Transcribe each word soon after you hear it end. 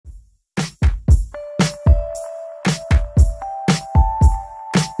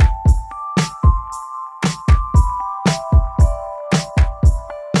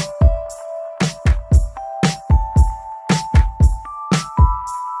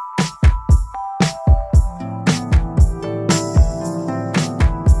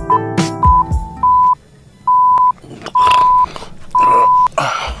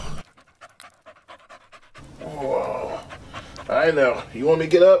I know. You want me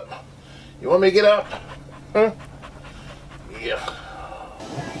to get up? You want me to get up? Huh? Yeah.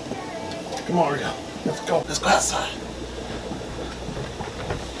 Come on, Rio. Let's go. Let's go outside.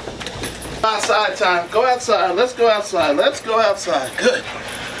 Outside time. Go outside. Let's go outside. Let's go outside. Good.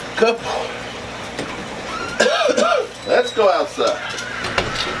 Good boy. Let's go outside.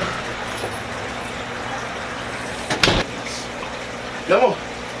 Come on.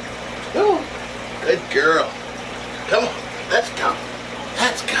 Come on. Good girl. Come on. Let's go.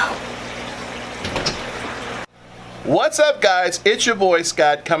 Let's go. What's up, guys? It's your boy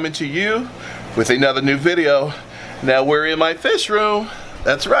Scott coming to you with another new video. Now we're in my fish room.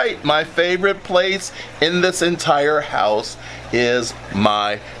 That's right. My favorite place in this entire house is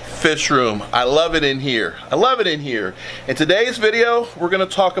my fish room. I love it in here. I love it in here. In today's video, we're going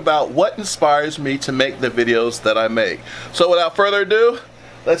to talk about what inspires me to make the videos that I make. So without further ado,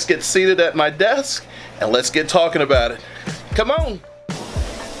 let's get seated at my desk and let's get talking about it. Come on.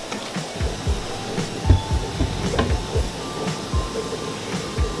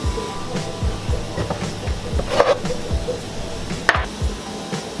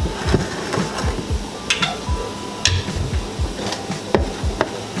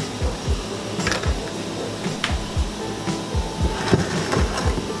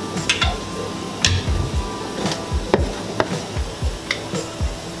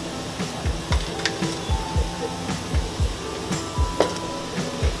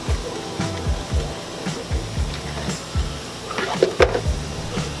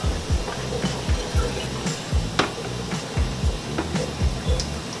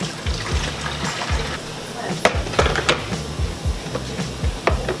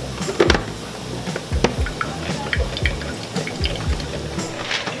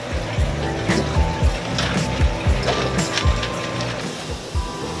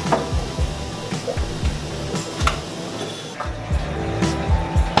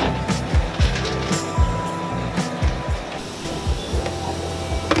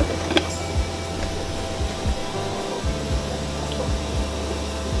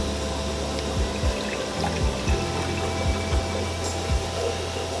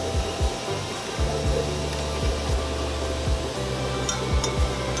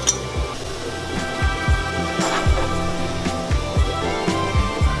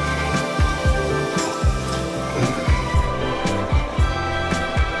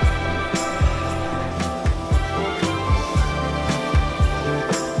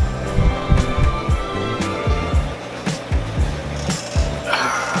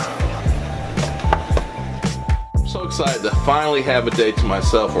 Excited to finally have a day to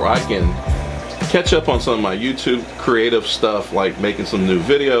myself where I can catch up on some of my YouTube creative stuff, like making some new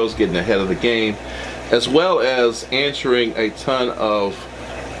videos, getting ahead of the game, as well as answering a ton of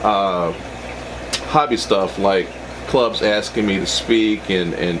hobby stuff like clubs asking me to speak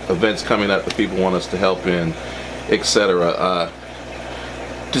and events coming up that people want us to help in, etc.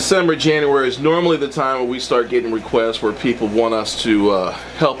 December, January is normally the time where we start getting requests where people want us to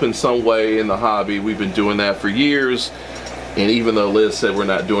help in some way in the hobby. We've been doing that for years, and even though Liz said we're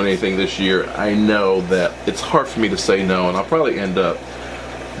not doing anything this year, I know that it's hard for me to say no, and I'll probably end up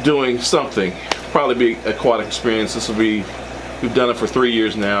doing something. Probably be aquatic experience. This will be, we've done it for 3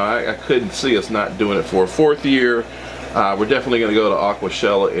 years now. I couldn't see us not doing it for a 4th year. We're definitely going to go to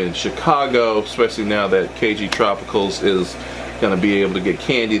Aquashella in Chicago, especially now that KG Tropicals is going to be able to get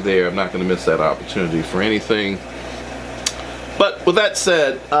candy there. I'm not going to miss that opportunity for anything. But with that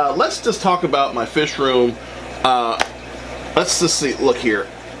said, let's just talk about my fish room. Let's just see, look here.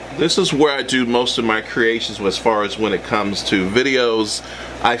 This is where I do most of my creations as far as when it comes to videos.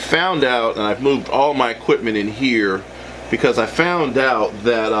 I found out, and I've moved all my equipment in here because I found out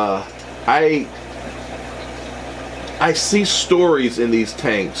that I see stories in these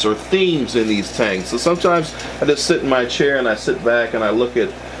tanks or themes in these tanks. So sometimes I just sit in my chair and I sit back and I look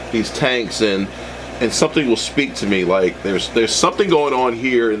at these tanks and something will speak to me. Like there's something going on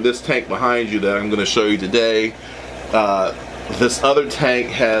here in this tank behind you that I'm going to show you today. This other tank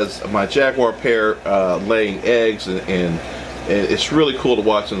has my jaguar pair laying eggs and it's really cool to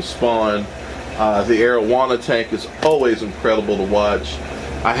watch them spawn. The arowana tank is always incredible to watch.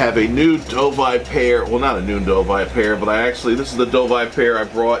 I have a new Dovai pair, well not a new Dovai pair, but this is the Dovai pair I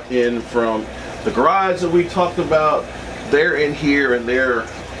brought in from the garage that we talked about. They're in here and they're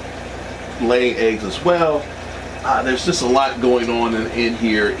laying eggs as well. There's just a lot going on in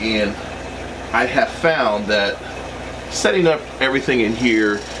here, and I have found that setting up everything in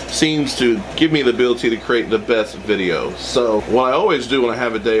here seems to give me the ability to create the best videos. So what I always do when I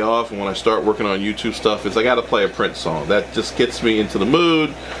have a day off and when I start working on YouTube stuff is I gotta play a Prince song. That just gets me into the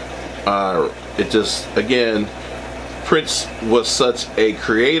mood. It just, again, Prince was such a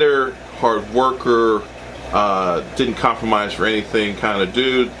creator, hard worker, didn't compromise for anything kind of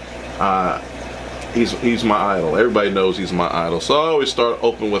dude. He's my idol. Everybody knows he's my idol. So I always start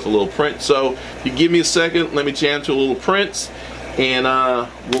open with a little Prince. So if you give me a second, let me jam to a little Prince, and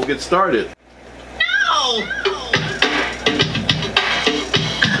we'll get started. No!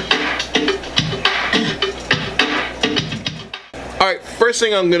 Alright, first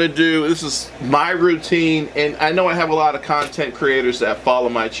thing I'm going to do, this is my routine, and I know I have a lot of content creators that follow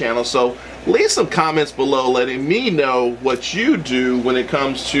my channel, so leave some comments below letting me know what you do when it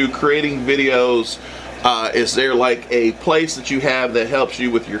comes to creating videos. Is there like a place that you have that helps you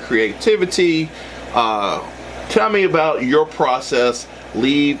with your creativity? Tell me about your process.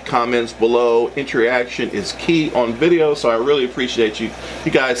 Leave comments below. Interaction is key on video, so I really appreciate you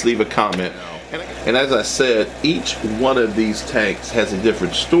guys leave a comment. And as I said, each one of these tanks has a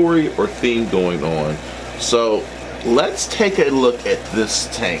different story or theme going on. So let's take a look at this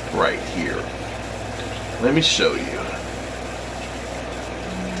tank right here. Let me show you.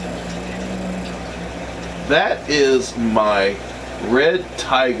 That is my Red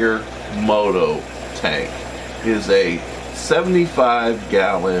Tiger Moto tank. It is a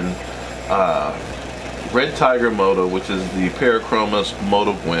 75-gallon Red Tiger Moto, which is the Parachromis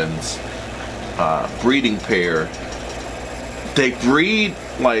Moto Winds breeding pair. They breed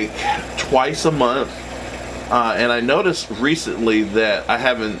like twice a month, and I noticed recently that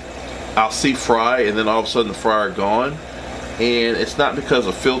I'll see fry, and then all of a sudden the fry are gone, and it's not because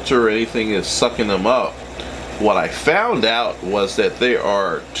a filter or anything is sucking them up. What I found out was that there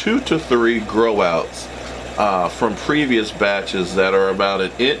are 2 to 3 grow outs from previous batches that are about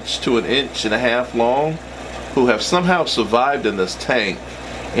 1 inch to 1.5 inches long, who have somehow survived in this tank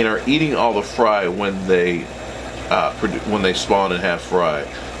and are eating all the fry when they spawn and have fry.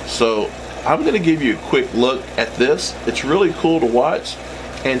 So I'm going to give you a quick look at this. It's really cool to watch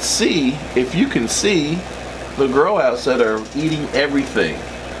and see if you can see the grow outs that are eating everything.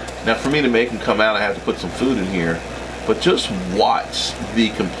 Now, for me to make them come out, I have to put some food in here, but just watch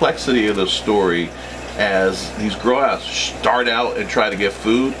the complexity of the story as these grow outs start out and try to get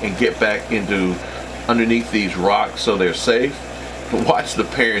food and get back into underneath these rocks so they're safe. But watch the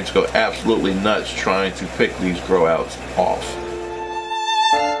parents go absolutely nuts trying to pick these grow outs off.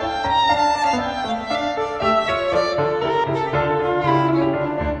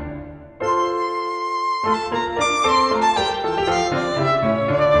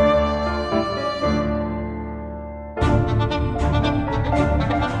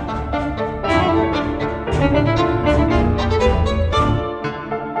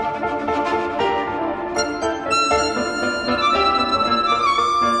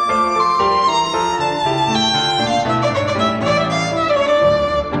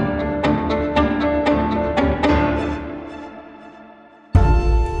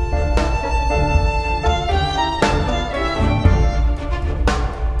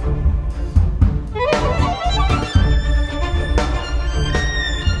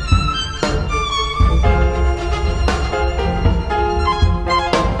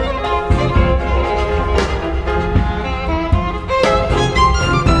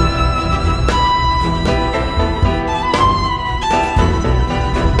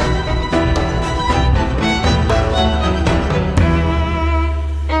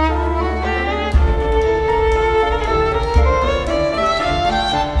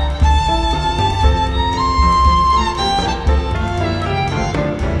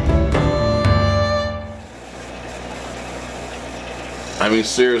 I mean,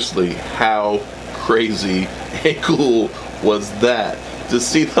 seriously, how crazy and cool was that? To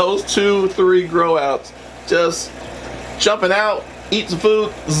see those 2 or 3 grow outs just jumping out, eating some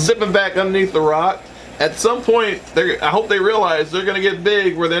food, zipping back underneath the rock. At some point, I hope they realize they're going to get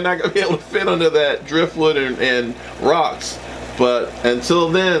big where they're not going to be able to fit under that driftwood and rocks. But until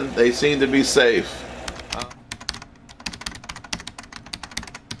then, they seem to be safe.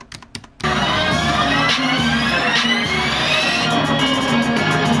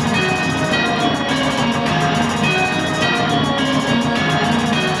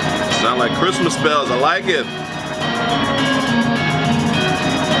 Like Christmas bells, I like it.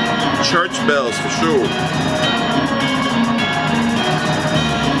 Church bells for sure.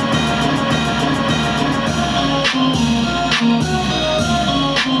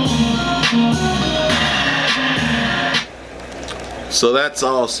 So that's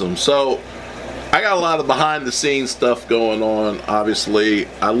awesome. So I got a lot of behind the scenes stuff going on. Obviously,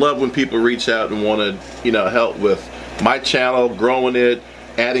 I love when people reach out and want to, you know, help with my channel, growing it,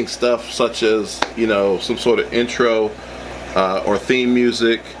 adding stuff such as, you know, some sort of intro or theme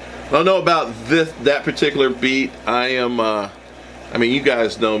music. I don't know about that particular beet. I mean, you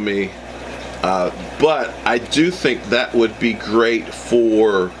guys know me, but I do think that would be great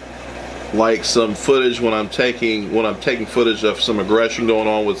for like some footage when I'm taking footage of some aggression going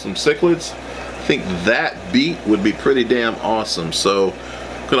on with some cichlids. I think that beet would be pretty damn awesome. So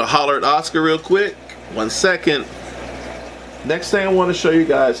I'm gonna holler at Oscar real quick. 1 second. Next thing I want to show you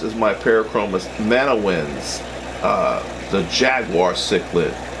guys is my Parachromis Manawins, the Jaguar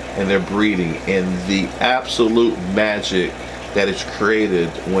cichlid, and their breeding, and the absolute magic that is created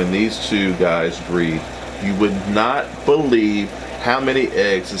when these two guys breed. You would not believe how many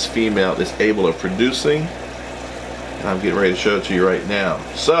eggs this female is able of producing. And I'm getting ready to show it to you right now.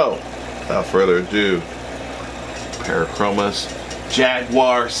 So, without further ado, Parachromis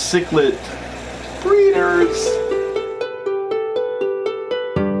Jaguar cichlid breeders.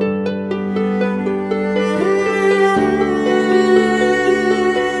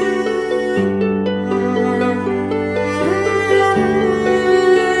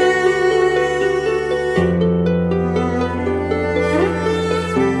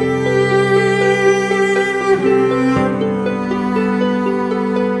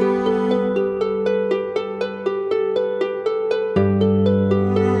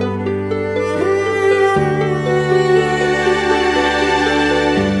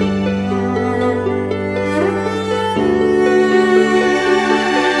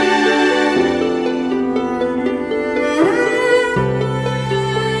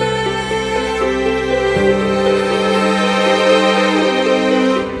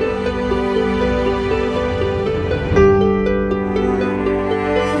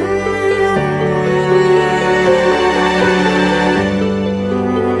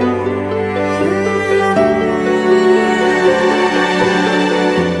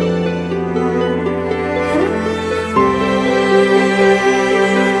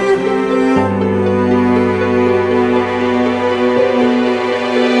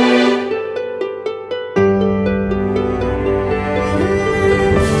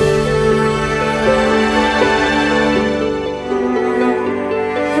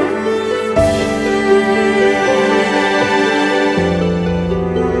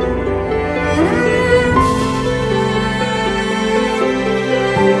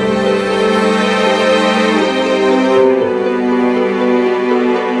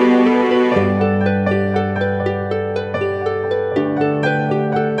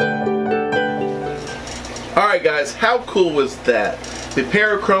 Alright guys, how cool was that? The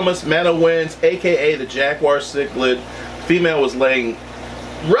Parachromis Manawins, aka the Jaguar cichlid, female was laying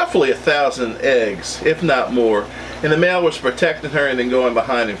roughly 1,000 eggs, if not more, and the male was protecting her and then going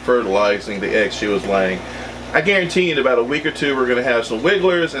behind and fertilizing the eggs she was laying. I guarantee you in about a week or two we're going to have some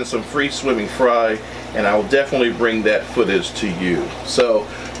wigglers and some free swimming fry, and I will definitely bring that footage to you. So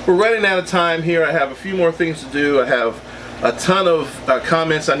we're running out of time here. I have a few more things to do. I have a ton of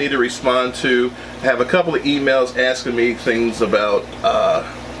comments I need to respond to. I have a couple of emails asking me things about,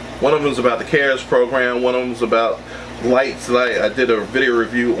 one of them is about the CARES program, one of them is about lights that I did a video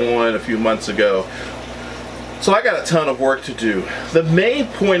review on a few months ago. So I got a ton of work to do. The main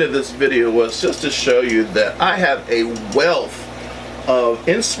point of this video was just to show you that I have a wealth of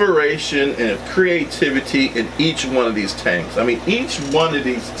inspiration and of creativity in each one of these tanks. I mean, each one of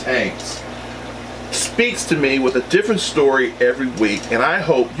these tanks speaks to me with a different story every week, and I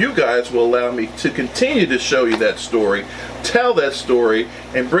hope you guys will allow me to continue to show you that story, tell that story,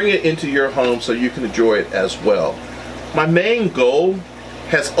 and bring it into your home so you can enjoy it as well. My main goal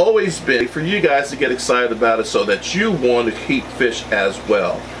has always been for you guys to get excited about it so that you want to keep fish as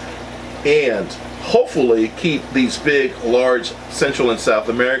well, and hopefully keep these big, large Central and South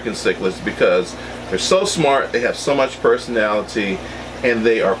American cichlids, because they're so smart, they have so much personality, and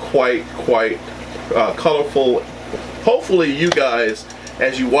they are quite colorful. Hopefully you guys,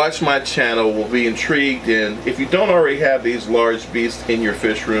 as you watch my channel, will be intrigued, and if you don't already have these large beasts in your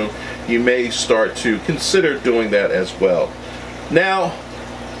fish room, you may start to consider doing that as well. Now,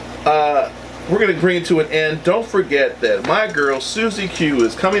 we're going to bring it to an end. Don't forget that my girl Susie Q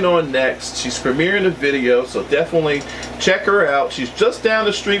is coming on next. She's premiering a video, so definitely check her out. She's just down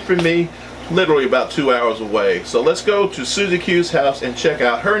the street from me, literally about 2 hours away. So let's go to Susie Q's house and check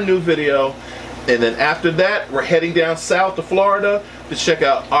out her new video. And then after that, we're heading down south to Florida to check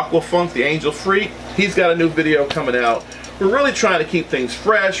out Aquafunk, the Angel Freak. He's got a new video coming out. We're really trying to keep things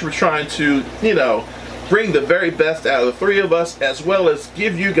fresh. We're trying to, you know, bring the very best out of the three of us, as well as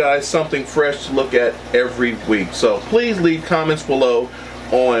give you guys something fresh to look at every week. So please leave comments below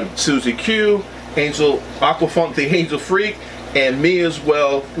on Susie Q, Aquafunk, the Angel Freak, and me as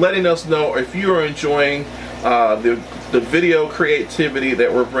well, letting us know if you are enjoying the video creativity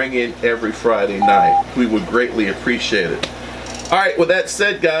that we're bringing every Friday night. We would greatly appreciate it. All right, with that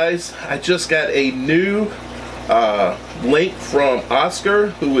said, guys, I just got a new link from Oscar,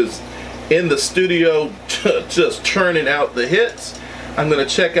 who is in the studio just churning out the hits. I'm going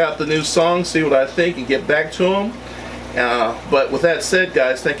to check out the new song, see what I think, and get back to him. But with that said,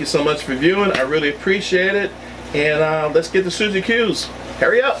 guys, thank you so much for viewing. I really appreciate it. And let's get to Suzy Q's.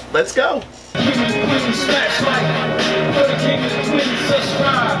 Hurry up. Let's go.